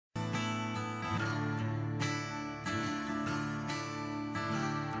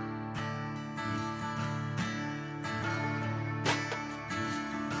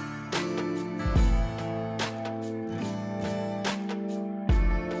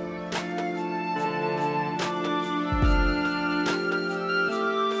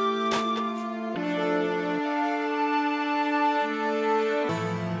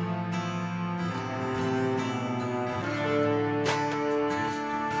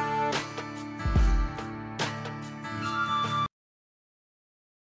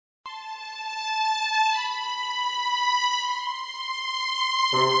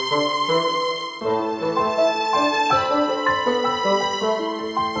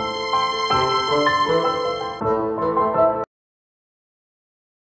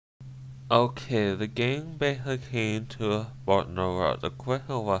Okay, the gang basically came to a fork in the road. The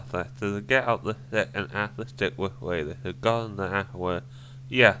question was that did they get out the stick and ask the stick which way they should go, and the answer was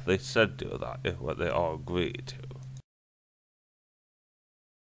yes, they should do that, is what they all agreed to.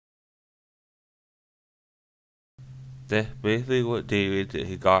 That's basically what David did.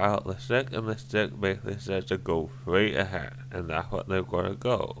 He got out the stick, and the stick basically said to go straight ahead, and that's what they're gonna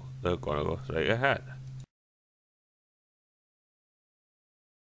go. They're gonna go straight ahead.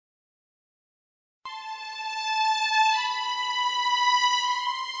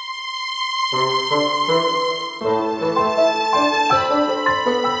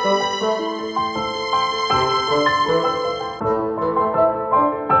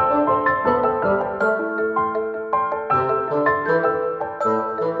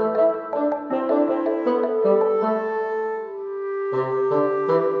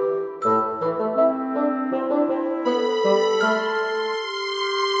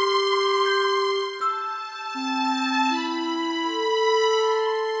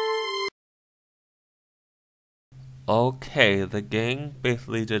 Okay, the gang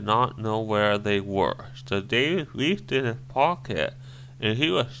basically did not know where they were, so David reached in his pocket, and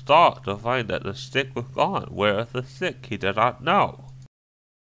he was shocked to find that the stick was gone. Where is the stick? He did not know.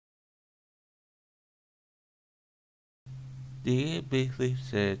 David basically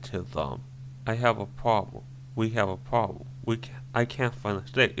said to them, I have a problem. We have a problem. I can't find the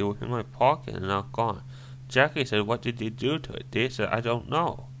stick. It was in my pocket and now gone. Jackie said, what did you do to it? David said, I don't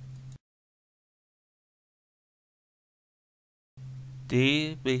know.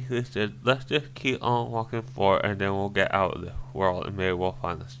 Dee basically said, let's just keep on walking forward and then we'll get out of this world and maybe we'll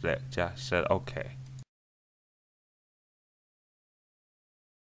find the stick. Jack said, okay.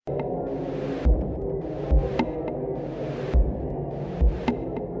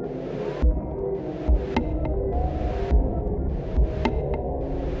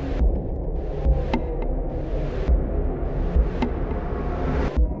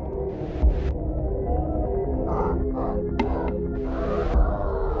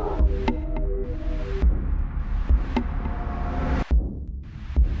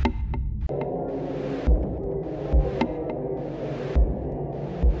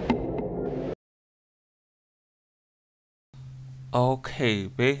 Okay,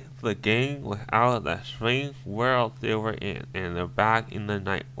 basically the gang was out of that strange world they were in, and they're back in the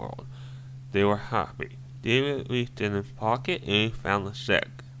night world. They were happy. David reached in his pocket and he found the stick.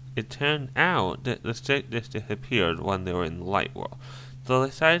 It turned out that the stick just disappeared when they were in the light world. So they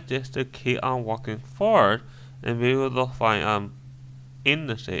decided just to keep on walking forward and maybe they'll find in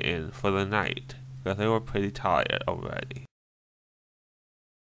the stay for the night. Because they were pretty tired already.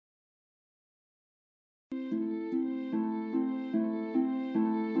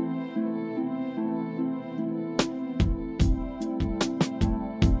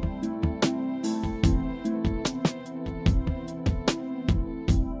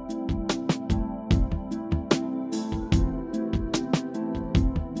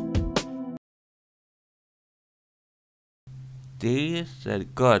 David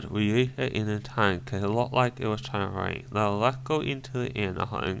said, good, we reached it in time, cause it looked like it was trying to rain. Now let's go into the inn or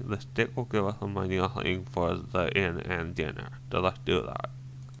something. The stick will give us some money or something for the inn and dinner. So let's do that.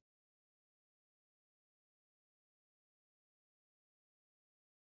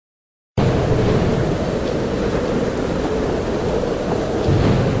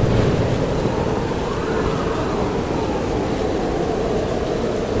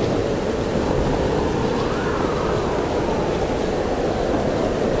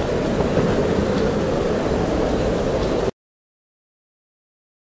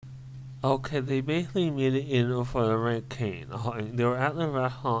 Okay, they basically made it in for the red cane. They were at the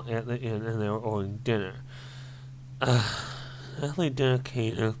restaurant at the inn and they were ordering dinner. Actually, dinner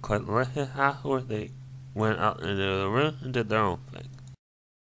came and was quite delicious. Afterwards, they went out into the room and did their own thing.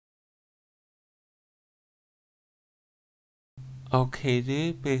 Okay,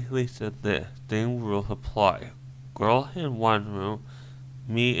 they basically said this. Same rules apply. Girl in one room,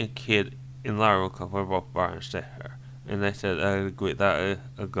 me and kid in the other room because we're both bar and sister. And they said, I agree, that is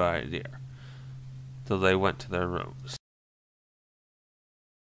a good idea. So they went to their rooms.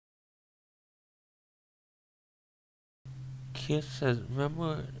 Kid said,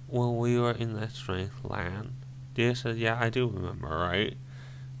 remember when we were in that strange land? Deer said, yeah, I do remember, right?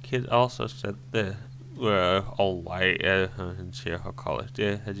 Kid also said this, we're all white and cheerful colors.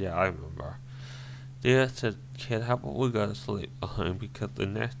 Deer said, yeah, I remember. Deer said, kid, how about we go to sleep because the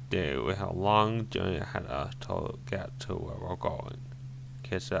next day we have a long journey ahead of us to get to where we're going.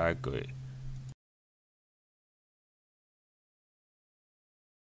 kids that agree.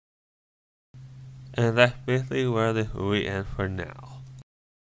 And that's basically where the movie ends for now.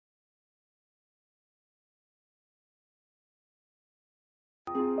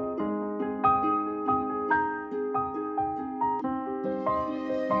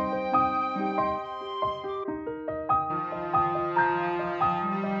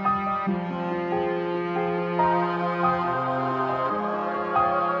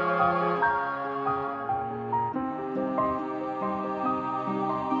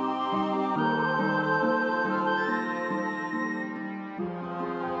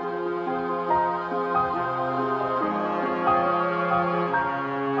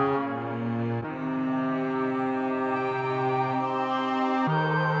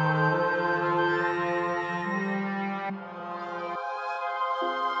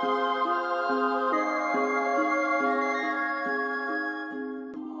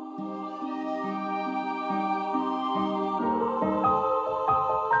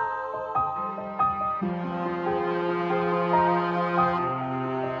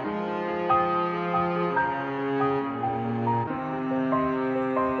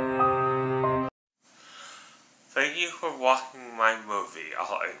 Thank you for watching my movie.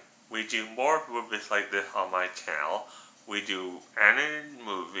 We do more movies like this on my channel. We do animated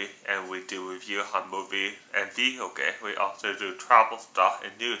movies, and we do reviews on movies and video games. We also do travel stuff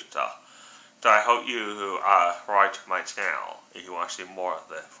and new stuff. So I hope you subscribe to my channel if you want to see more of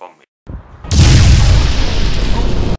this from me.